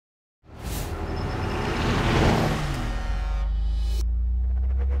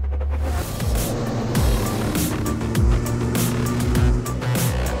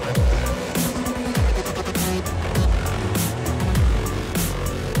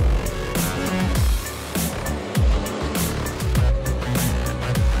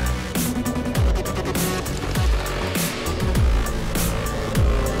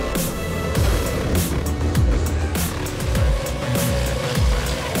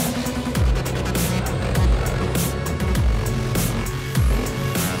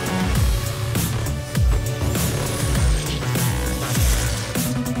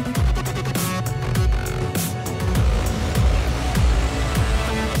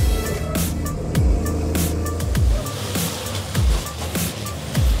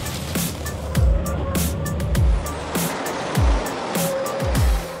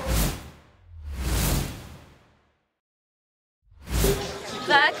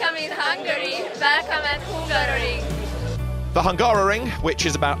welcome in Hungary. Welcome at Hungaroring. The Hungaroring, which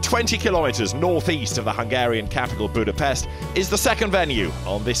is about 20 kilometres northeast of the Hungarian capital Budapest, is the second venue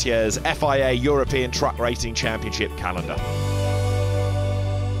on this year's FIA European Truck Racing Championship calendar.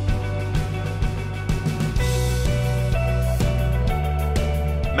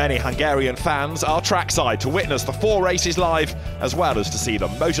 Many Hungarian fans are trackside to witness the 4 races live, as well as to see the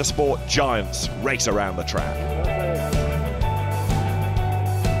motorsport giants race around the track.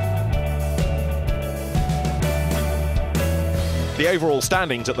 The overall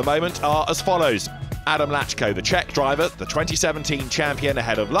standings at the moment are as follows. Adam Lachko, the Czech driver, the 2017 champion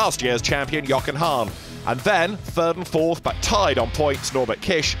ahead of last year's champion Jochen Hahn. And then, third and fourth, but tied on points, Norbert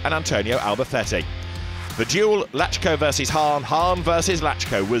Kisch and Antonio Albafetti. The duel, Lachko versus Hahn, Hahn versus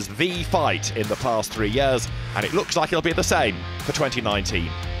Lachko, was the fight in the past 3 years, and it looks like it'll be the same for 2019.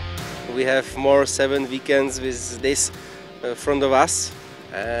 We have more 7 weekends with this in front of us,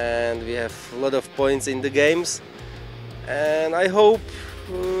 and we have a lot of points in the games. And I hope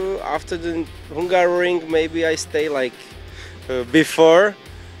after the Hungaroring maybe I stay like before,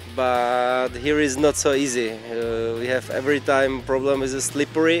 but here is not so easy. We have every time problem with the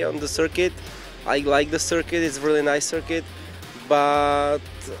slippery on the circuit. I like the circuit, it's a really nice circuit, but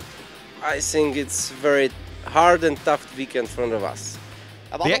I think it's very hard and tough weekend in front of us.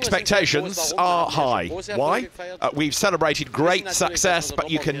 The expectations are high. Why? We've celebrated great success, but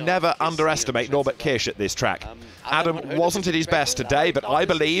you can never underestimate Norbert Kisch at this track. Adam wasn't at his best today, but I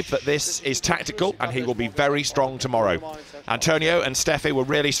believe that this is tactical and he will be very strong tomorrow. Antonio and Steffi were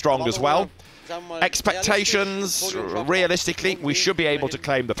really strong as well. Expectations, realistically, we should be able to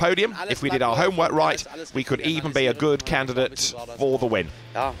claim the podium. If we did our homework right, we could even be a good candidate for the win.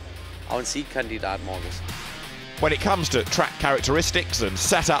 When it comes to track characteristics and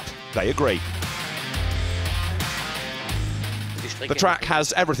setup, they agree. The track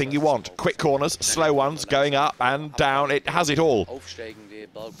has everything you want. Quick corners, slow ones, going up and down, it has it all.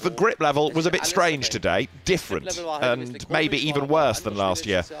 The grip level was a bit strange today, different, and maybe even worse than last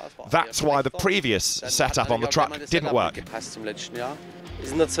year. That's why the previous setup on the truck didn't work.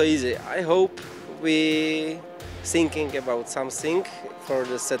 It's not so easy. I hope we thinking about something for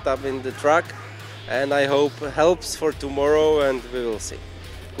the setup in the truck, and I hope it helps for tomorrow, and we will see.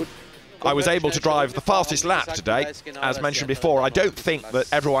 I was able to drive the fastest lap today. As mentioned before, I don't think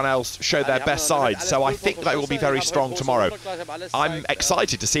that everyone else showed their best side, so I think they will be very strong tomorrow. I'm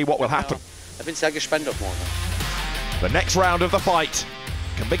excited to see what will happen. The next round of the fight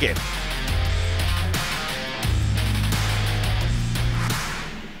can begin.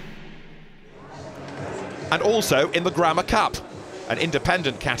 And also in the Grammar Cup, an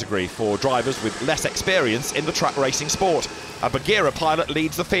independent category for drivers with less experience in the truck racing sport. A Bagheera pilot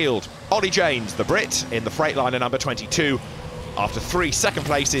leads the field. Ollie James, the Brit, in the Freightliner number 22, after 3 second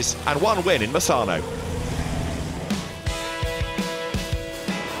places and 1 win in Misano.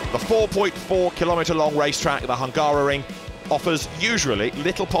 The 4.4 kilometre long racetrack, the Hungaroring, offers usually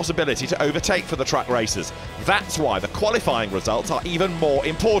little possibility to overtake for the truck racers. That's why the qualifying results are even more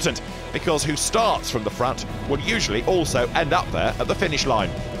important, because who starts from the front will usually also end up there at the finish line.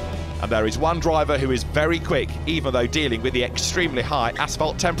 And there is one driver who is very quick, even though dealing with the extremely high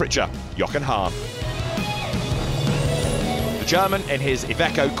asphalt temperature, Jochen Hahn. The German in his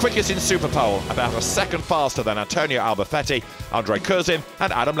Iveco, quickest in Superpole, about a second faster than Antonio Albafetti, Andrei Kurzim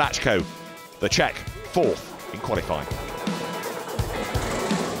and Adam Lachko. The Czech, 4th in qualifying.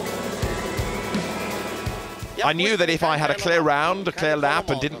 I knew that if I had a clear round, a clear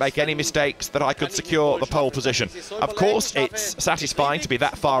lap and didn't make any mistakes, that I could secure the pole position. Of course, it's satisfying to be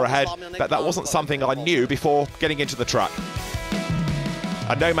that far ahead, but that wasn't something I knew before getting into the truck.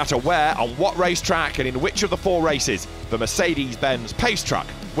 And no matter where, on what racetrack and in which of the 4 races, the Mercedes-Benz pace truck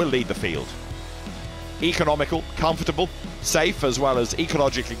will lead the field. Economical, comfortable, safe as well as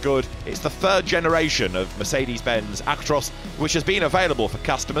ecologically good, it's the 3rd generation of Mercedes-Benz Actros, which has been available for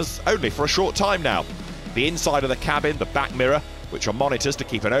customers only for a short time now. The inside of the cabin, the back mirror, which are monitors to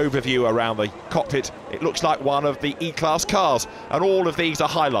keep an overview around the cockpit, it looks like one of the E-Class cars, and all of these are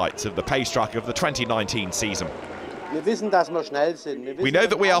highlights of the pace truck of the 2019 season. We know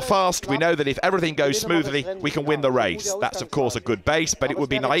that we are fast, we know that if everything goes smoothly, we can win the race. That's of course a good base, but it would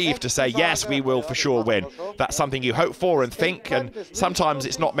be naive to say, yes, we will for sure win. That's something you hope for and think, and sometimes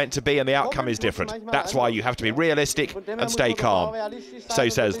it's not meant to be and the outcome is different. That's why you have to be realistic and stay calm. So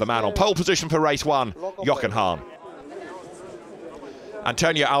says the man on pole position for race 1, Jochen Hahn.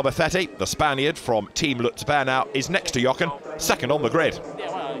 Antonio Albafetti, the Spaniard from Team Lutz Bernau, is next to Jochen, second on the grid.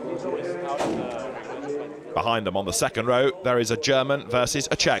 Behind them on the second row, there is a German versus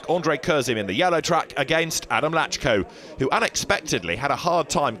a Czech. Ondřej Kurzim in the yellow track against Adam Lachko, who unexpectedly had a hard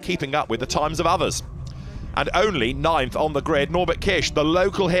time keeping up with the times of others. And only 9th on the grid, Norbert Kish, the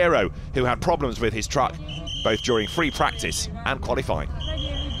local hero, who had problems with his truck, both during free practice and qualifying.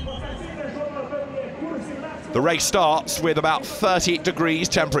 The race starts with about 30 degrees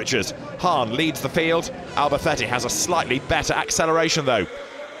temperatures. Hahn leads the field. Alberthetti has a slightly better acceleration though.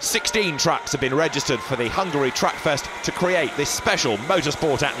 16 trucks have been registered for the Hungary Track Fest to create this special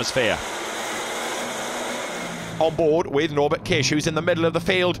motorsport atmosphere. On board with Norbert Kish, who's in the middle of the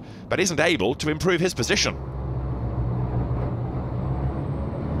field, but isn't able to improve his position.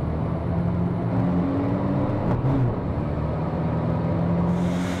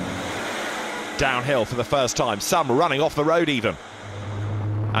 Downhill for the first time, some running off the road even.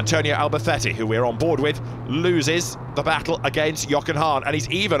 Antonio Alberthetti, who we're on board with, loses the battle against Jochen Hahn, and he's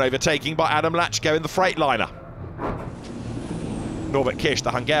even overtaken by Adam Lachko in the Freightliner. Norbert Kish,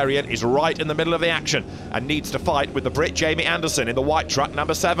 the Hungarian, is right in the middle of the action and needs to fight with the Brit Jamie Anderson in the white truck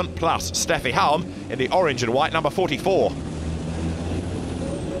number 7, plus Steffi Halm in the orange and white number 44.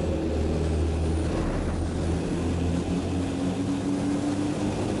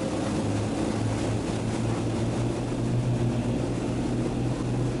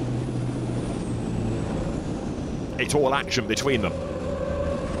 It's all action between them.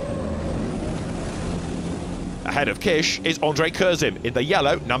 Ahead of Kish is Ondřej Kurzim in the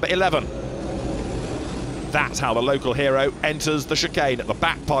yellow number 11. That's how the local hero enters the chicane at the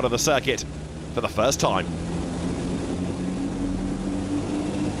back part of the circuit for the first time.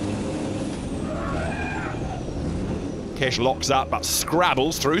 Kish locks up but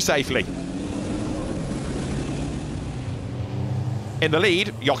scrabbles through safely. In the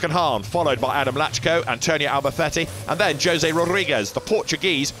lead, Jochen Hahn, followed by Adam Lachko, Antonio Alberthetti, and then Jose Rodriguez, the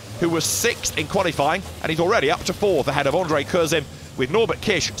Portuguese, who was 6th in qualifying, and he's already up to 4th ahead of Ondřej Kurzim, with Norbert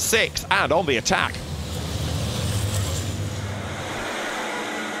Kish 6th and on the attack.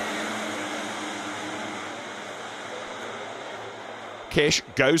 Kish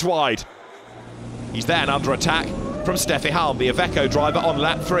goes wide. He's then under attack from Steffi Halm, the Iveco driver, on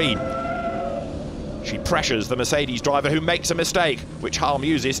lap 3. She pressures the Mercedes driver, who makes a mistake, which Halm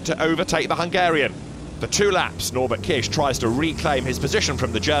uses to overtake the Hungarian. For 2 laps, Norbert Kish tries to reclaim his position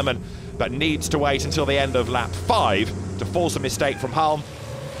from the German, but needs to wait until the end of lap 5 to force a mistake from Halm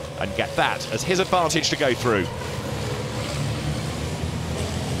and get that as his advantage to go through.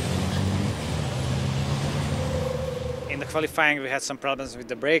 In the qualifying, we had some problems with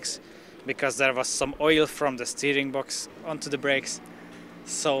the brakes because there was some oil from the steering box onto the brakes.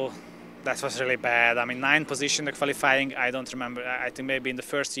 So that was really bad. I mean, 9th position in the qualifying, I don't remember. I think maybe in the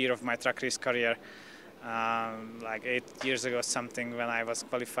first year of my truck race career, like 8 years ago something, when I was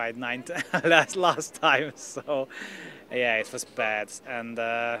qualified 9th last time. So yeah, it was bad.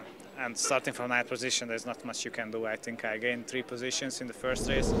 And starting from 9th position, there's not much you can do. I think I gained 3 positions in the first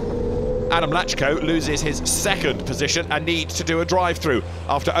race. Adam Lachko loses his 2nd position and needs to do a drive-through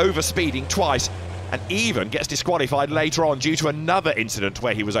after overspeeding twice, and even gets disqualified later on due to another incident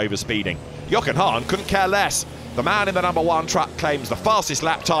where he was overspeeding. Jochen Hahn couldn't care less. The man in the number 1 truck claims the fastest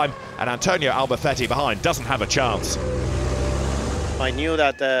lap time, and Antonio Alberthetti behind doesn't have a chance. I knew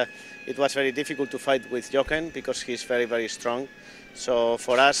that it was very difficult to fight with Jochen because he's very, very strong. So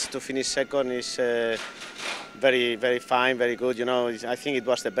for us to finish 2nd is very, very fine, very good. You know, I think it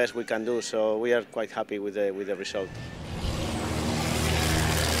was the best we can do, so we are quite happy with the result.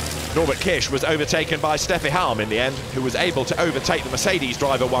 Norbert Kish was overtaken by Steffi Halm in the end, who was able to overtake the Mercedes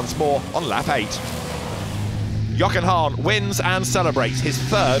driver once more on lap 8. Jochen Hahn wins and celebrates his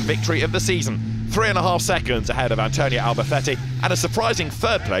 3rd victory of the season, 3.5 seconds ahead of Antonio Alberthetti, and a surprising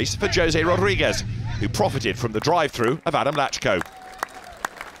 3rd place for Jose Rodriguez, who profited from the drive-through of Adam Lachko.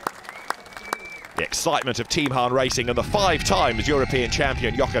 The excitement of Team Hahn Racing and the 5 times European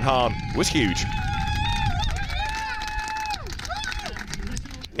champion Jochen Hahn was huge.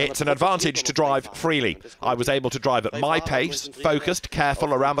 It's an advantage to drive freely. I was able to drive at my pace, focused,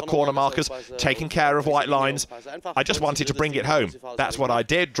 careful around the corner markers, taking care of white lines. I just wanted to bring it home. That's what I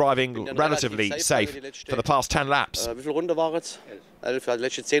did, driving relatively safe for the past 10 laps.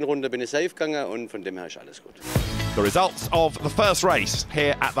 The results of the first race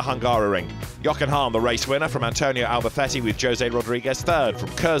here at the Hungaroring. Jochen Hahn, the race winner, from Antonio Alberthetti, with Jose Rodriguez 3rd, from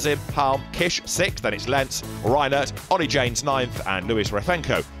Kurzim, Halm, Kish 6th, then it's Lentz, Reinert, Ollie Janes 9th, and Luis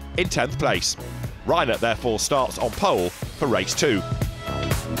Refenko in 10th place. Reinert therefore starts on pole for race 2.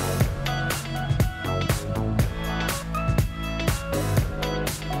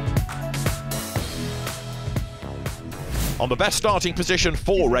 On the best starting position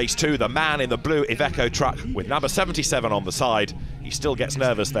for race 2, the man in the blue Iveco truck with number 77 on the side. He still gets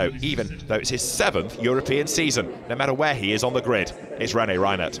nervous though, even though it's his 7th European season, no matter where he is on the grid. It's René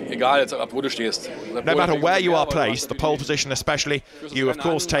Reinert. No matter where you are placed, the pole position especially, you of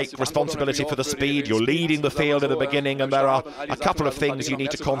course take responsibility for the speed. You're leading the field at the beginning, and there are a couple of things you need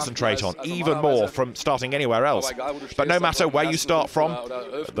to concentrate on, even more from starting anywhere else. But no matter where you start from,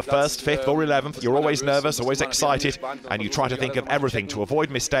 the 1st, 5th or 11th, you're always nervous, always excited, and you try to think of everything to avoid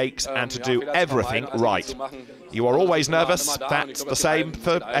mistakes and to do everything right. You are always nervous. That's the same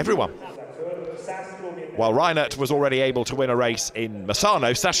for everyone. While Reinert was already able to win a race in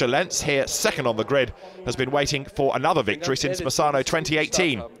Misano, Sascha Lenz, here 2nd on the grid, has been waiting for another victory since Misano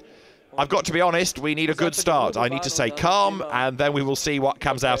 2018. I've got to be honest, we need a good start. I need to stay calm, and then we will see what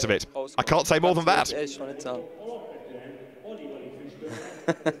comes out of it. I can't say more than that.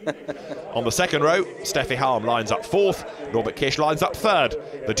 On the second row, Steffi Halm lines up 4th, Norbert Kisch lines up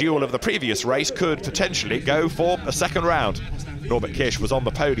 3rd. The duel of the previous race could potentially go for a 2nd round. Norbert Kisch was on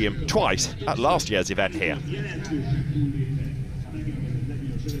the podium twice at last year's event here.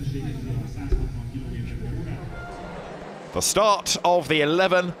 The start of the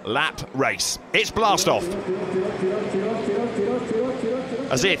 11-lap race. It's blast off.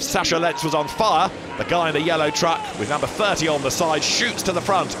 As if Sascha Lenz was on fire, the guy in the yellow truck with number 30 on the side shoots to the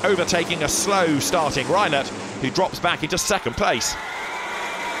front, overtaking a slow starting Reinert, who drops back into 2nd place.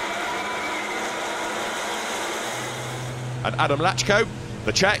 And Adam Lachko,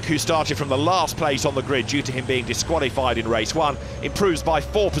 the Czech, who started from the last place on the grid due to him being disqualified in race 1, improves by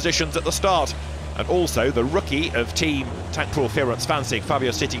 4 positions at the start. And also the rookie of team Tankpool Firenze Fansig, Fabio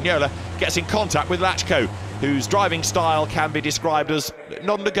Citignola, gets in contact with Lachko, whose driving style can be described as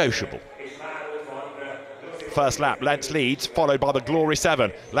non-negotiable. First lap, Lenz leads, followed by the Glory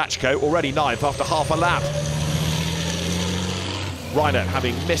 7. Lachko already 9th after half a lap. Reinert,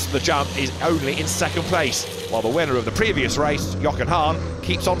 having missed the jump, is only in 2nd place, while the winner of the previous race, Jochen Hahn,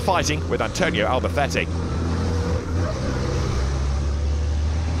 keeps on fighting with Antonio Albafetti.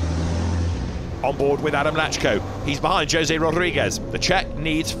 On board with Adam Lachko. He's behind Jose Rodriguez. The Czech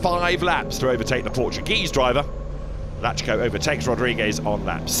needs 5 laps to overtake the Portuguese driver. Lachko overtakes Rodriguez on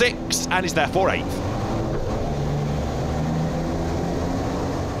lap 6 and is therefore 8th.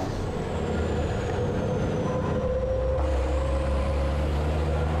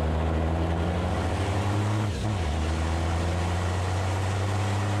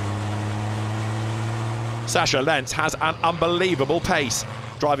 Sascha Lenz has an unbelievable pace,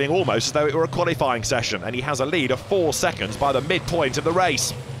 driving almost as though it were a qualifying session, and he has a lead of 4 seconds by the midpoint of the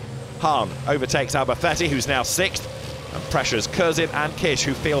race. Hahn overtakes Albafetti, who's now 6th, and pressures Kurzin and Kisch,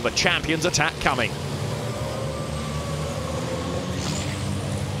 who feel the champion's attack coming.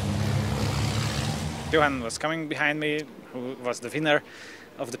 Johan was coming behind me, who was the winner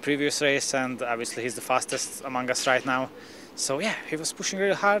of the previous race, and obviously he's the fastest among us right now. So yeah, he was pushing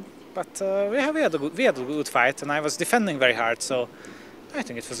really hard, but we had a good fight, and I was defending very hard. So I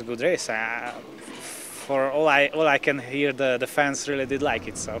think it was a good race. For all I can hear, the fans really did like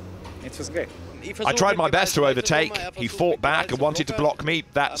it, so it was great. I tried my best to overtake. He fought back and wanted to block me.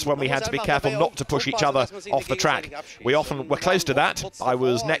 That's when we had to be careful not to push each other off the track. We often were close to that. I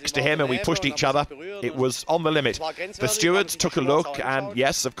was next to him and we pushed each other. It was on the limit. The stewards took a look, and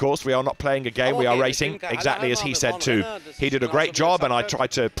yes, of course, we are not playing a game, we are racing, exactly as he said too. He did a great job, and I tried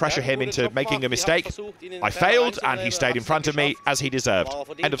to pressure him into making a mistake. I failed, and he stayed in front of me as he deserved.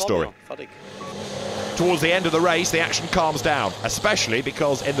 End of story. Towards the end of the race, the action calms down, especially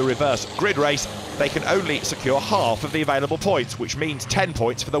because in the reverse grid race, they can only secure half of the available points, which means 10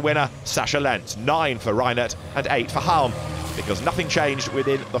 points for the winner, Sascha Lenz, 9 for Reinert and 8 for Halm, because nothing changed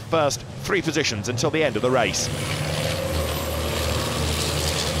within the first 3 positions until the end of the race.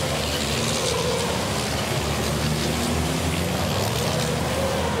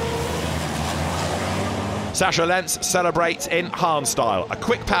 Sascha Lenz celebrates in Hahn style. A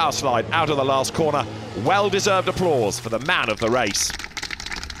quick power slide out of the last corner. Well-deserved applause for the man of the race.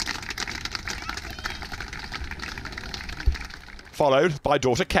 Followed by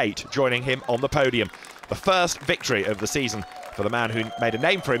daughter Kate, joining him on the podium. The first victory of the season for the man who made a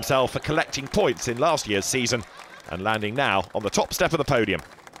name for himself for collecting points in last year's season and landing now on the top step of the podium.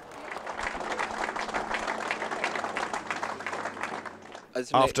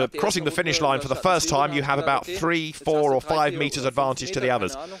 After crossing the finish line for the first time, you have about 3, 4 or 5 metres advantage to the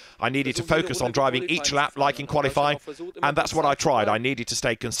others. I needed to focus on driving each lap like in qualifying, and that's what I tried. I needed to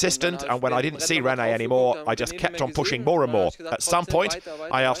stay consistent, and when I didn't see René anymore, I just kept on pushing more and more. At some point,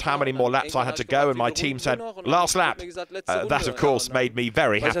 I asked how many more laps I had to go, and my team said, last lap. That, of course, made me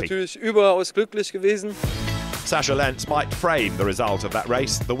very happy. Sascha Lentz might frame the result of that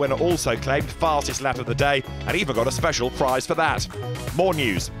race. The winner also claimed fastest lap of the day and even got a special prize for that. More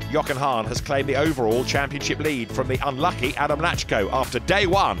news. Jochen Hahn has claimed the overall championship lead from the unlucky Adam Lachko after day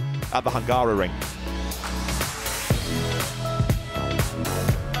one at the Hungaroring.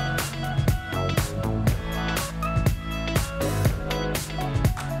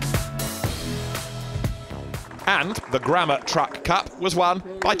 And the Grammar Truck Cup was won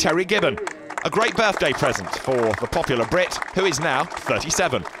by Terry Gibbon. A great birthday present for the popular Brit, who is now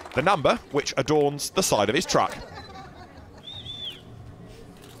 37, the number which adorns the side of his truck.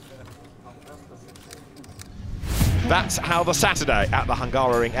 That's how the Saturday at the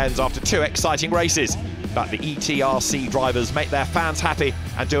Hungaroring ends after 2 exciting races. But the ETRC drivers make their fans happy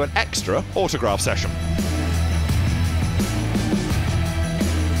and do an extra autograph session.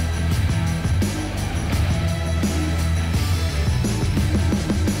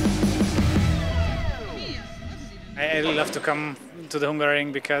 I really love to come to the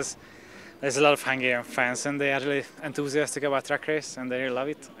Hungaroring because there's a lot of Hungarian fans and they are really enthusiastic about track race and they really love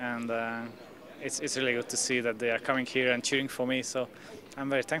it, and it's really good to see that they are coming here and cheering for me, so I'm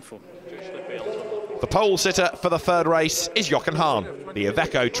very thankful. The pole sitter for the third race is Jochen Hahn. The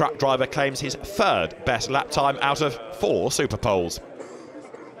Iveco truck driver claims his third best lap time out of 4 super poles.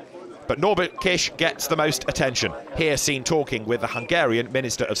 But Norbert Kish gets the most attention, here seen talking with the Hungarian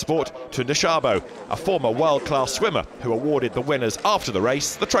Minister of Sport, Tunda Sabo, a former world-class swimmer who awarded the winners after the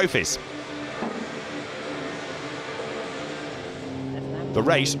race the trophies. The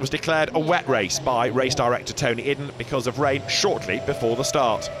race was declared a wet race by race director Tony Idden because of rain shortly before the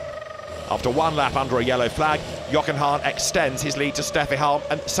start. After 1 lap under a yellow flag, Jochen Hahn extends his lead to Steffi Halm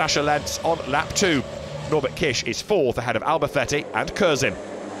and Sascha Lentz on lap 2. Norbert Kish is 4th ahead of Albafetti and Kurzin.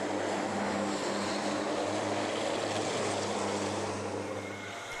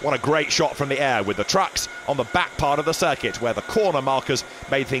 What a great shot from the air with the trucks on the back part of the circuit where the corner markers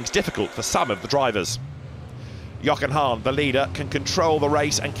made things difficult for some of the drivers. Jochen Hahn, the leader, can control the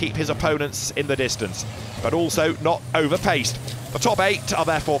race and keep his opponents in the distance, but also not over-paced. The top 8 are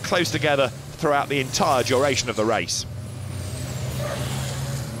therefore close together throughout the entire duration of the race.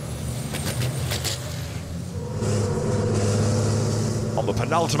 On the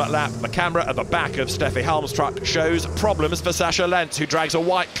penultimate lap, the camera at the back of Steffi Halm's truck shows problems for Sascha Lentz, who drags a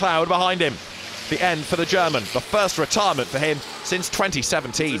white cloud behind him. The end for the German, the first retirement for him since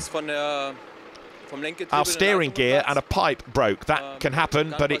 2017. Our steering gear and a pipe broke. That can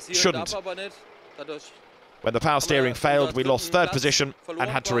happen, but it shouldn't. When the power steering failed, we lost 3rd position and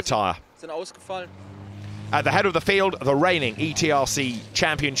had to retire. At the head of the field, the reigning ETRC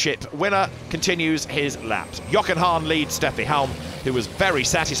Championship winner continues his laps. Jochen Hahn leads Steffi Halm, who was very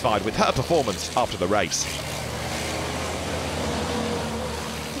satisfied with her performance after the race.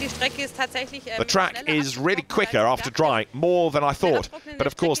 The track is really quicker after drying, more than I thought. But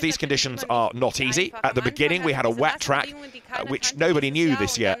of course, these conditions are not easy. At the beginning, we had a wet track, which nobody knew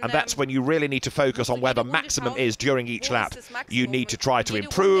this year, and that's when you really need to focus on where the maximum is during each lap. You need to try to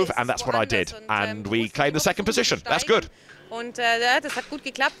improve, and that's what I did. And we claimed the 2nd position. That's good.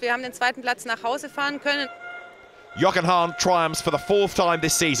 Jochen Hahn triumphs for the 4th time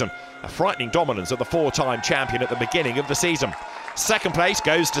this season, a frightening dominance of the 4-time champion at the beginning of the season. 2nd place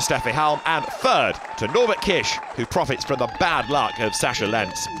goes to Steffi Halm and 3rd to Norbert Kish, who profits from the bad luck of Sascha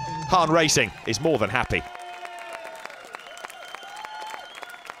Lentz. Hahn Racing is more than happy.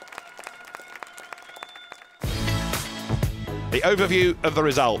 The overview of the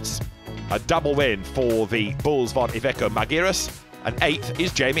results. A double win for the Bulls von Iveco Magirus, and 8th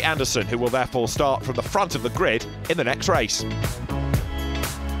is Jamie Anderson, who will therefore start from the front of the grid in the next race.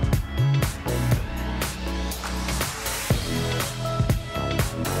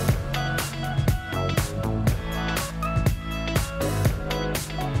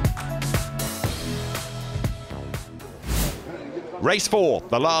 Race 4,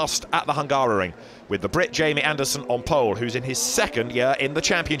 the last at the Hungaroring, with the Brit Jamie Anderson on pole, who's in his 2nd year in the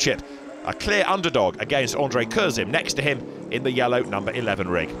championship. A clear underdog against Andre Kurzim next to him in the yellow number 11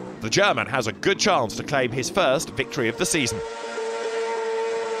 rig. The German has a good chance to claim his 1st victory of the season.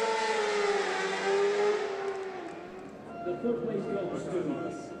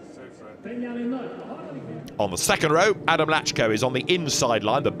 On the 2nd row, Adam Lachko is on the inside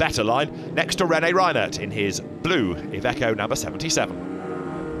line, the better line, next to René Reinert in his blue Iveco number 77.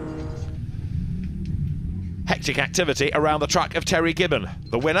 Hectic activity around the truck of Terry Gibbon,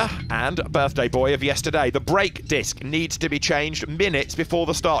 the winner and birthday boy of yesterday. The brake disc needs to be changed minutes before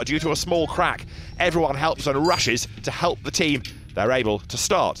the start due to a small crack. Everyone helps and rushes to help the team. They're able to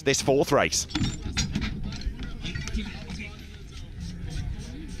start this 4th race.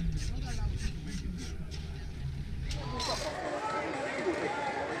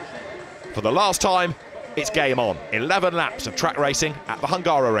 For the last time, it's game on. 11 laps of track racing at the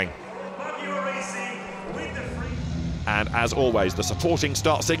Hungaroring. And as always, the supporting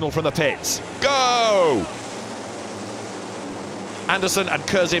start signal from the pits. Go! Anderson and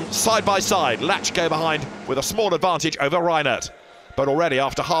Kurzim side by side. Lachko behind with a small advantage over Reinert. But already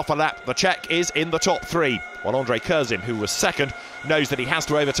after half a lap, the Czech is in the top three, while Andrei Kurzim, who was second, knows that he has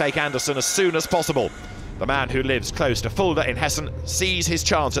to overtake Anderson as soon as possible. The man who lives close to Fulda in Hessen sees his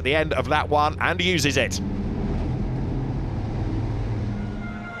chance at the end of lap one and uses it.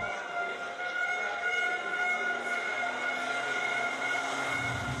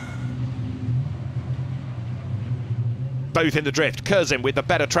 Both in the drift. Kurzim with the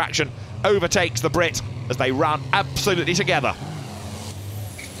better traction overtakes the Brit as they run absolutely together.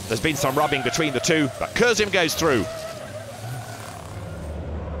 There's been some rubbing between the two, but Kurzim goes through.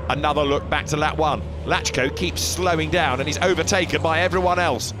 Another look back to lap one. Lachko keeps slowing down and he's overtaken by everyone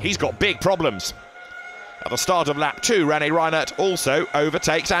else. He's got big problems. At the start of lap two, René Reinert also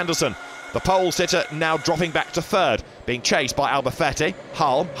overtakes Anderson. The pole sitter now dropping back to third, being chased by Albafetti,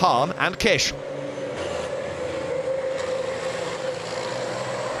 Halm, Hahn and Kish.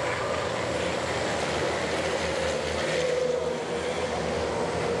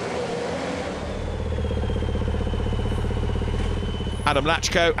 Adam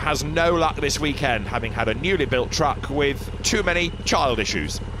Lachko has no luck this weekend, having had a newly built truck with too many child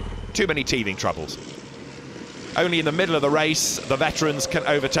issues, too many teething troubles. Only in the middle of the race, the veterans can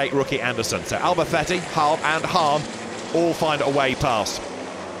overtake rookie Anderson. So Albafetti, Halm and Hahn all find a way past.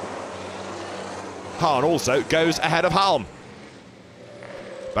 Hahn also goes ahead of Halm.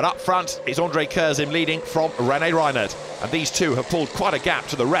 But up front, it's Andrei Kurzim leading from René Reinert. And these two have pulled quite a gap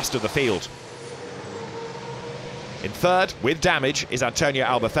to the rest of the field. In third, with damage, is Antonio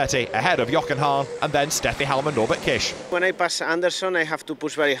Albafetti, ahead of Jochen Hahn and then Steffi Halm and Norbert Kish. When I pass Anderson, I have to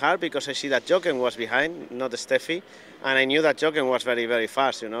push very hard because I see that Jochen was behind, not Steffi, and I knew that Jochen was very, very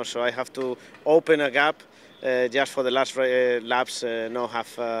fast, you know, so I have to open a gap just for the last laps, not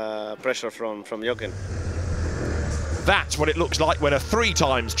have pressure from Jochen. That's what it looks like when a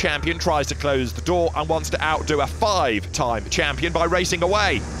 3-times champion tries to close the door and wants to outdo a 5-time champion by racing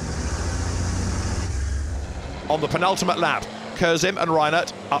away. On the penultimate lap, Kurzim and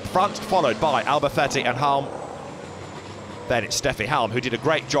Reinert up front, followed by Albafetti and Halm. Then it's Steffi Halm, who did a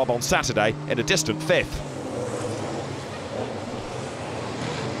great job on Saturday in a distant 5th.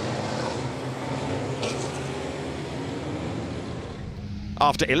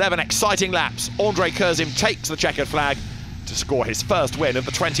 After 11 exciting laps, Andrei Kurzim takes the checkered flag to score his first win of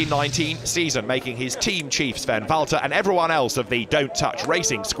the 2019 season, making his team chief Sven Walter and everyone else of the Don't Touch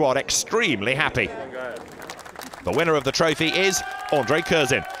Racing squad extremely happy. The winner of the trophy is Andrei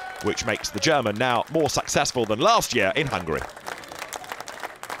Kurzim, which makes the German now more successful than last year in Hungary.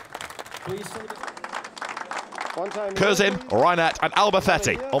 Kurzim, Reinert and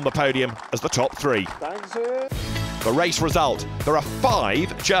Albafetti on the podium as the top 3. The race result, there are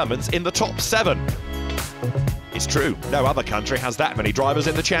 5 Germans in the top 7. It's true, no other country has that many drivers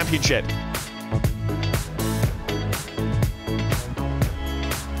in the championship.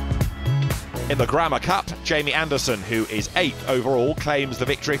 In the Grammar Cup, Jamie Anderson, who is 8th overall, claims the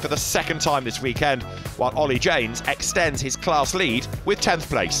victory for the 2nd time this weekend, while Ollie Janes extends his class lead with 10th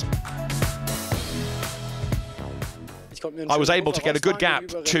place. I was able to get a good gap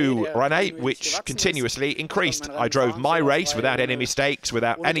to René, which continuously increased. I drove my race without any mistakes,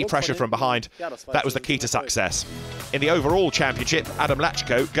 without any pressure from behind. That was the key to success. In the overall championship, Adam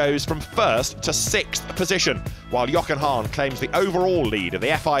Lachko goes from 1st to 6th position, while Jochen Hahn claims the overall lead of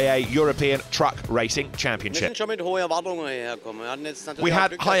the FIA European Truck Racing Championship. We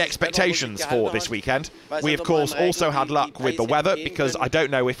had high expectations for this weekend. We, of course, also had luck with the weather, because I don't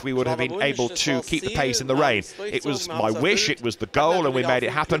know if we would have been able to keep the pace in the rain. It was my wish, it was the goal, and we made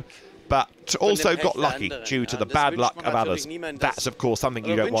it happen. But also got lucky due to the bad luck of others. That's, of course, something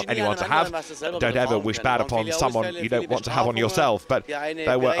you don't want anyone to have. Don't ever wish bad upon someone you don't want to have on yourself. But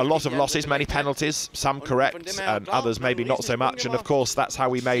there were a lot of losses, many penalties, some correct, and others maybe not so much. And, of course, that's how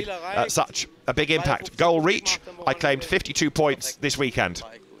we made such a big impact. Goal reach, I claimed 52 points this weekend.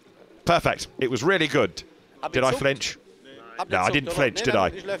 Perfect. It was really good. Did I flinch? No, I didn't flinch, did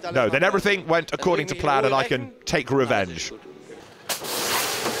I? No, then everything went according to plan and I can take revenge.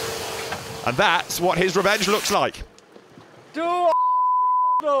 And that's what his revenge looks like.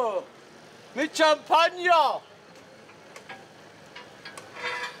 Mit Champagner!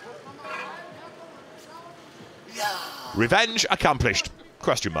 Revenge accomplished?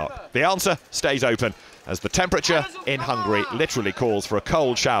 Question mark. The answer stays open, as the temperature in Hungary literally calls for a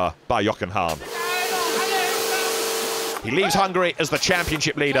cold shower by Jochen Hahn. He leaves Hungary as the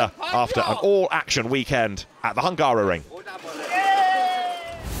championship leader after an all-action weekend at the Hungaroring.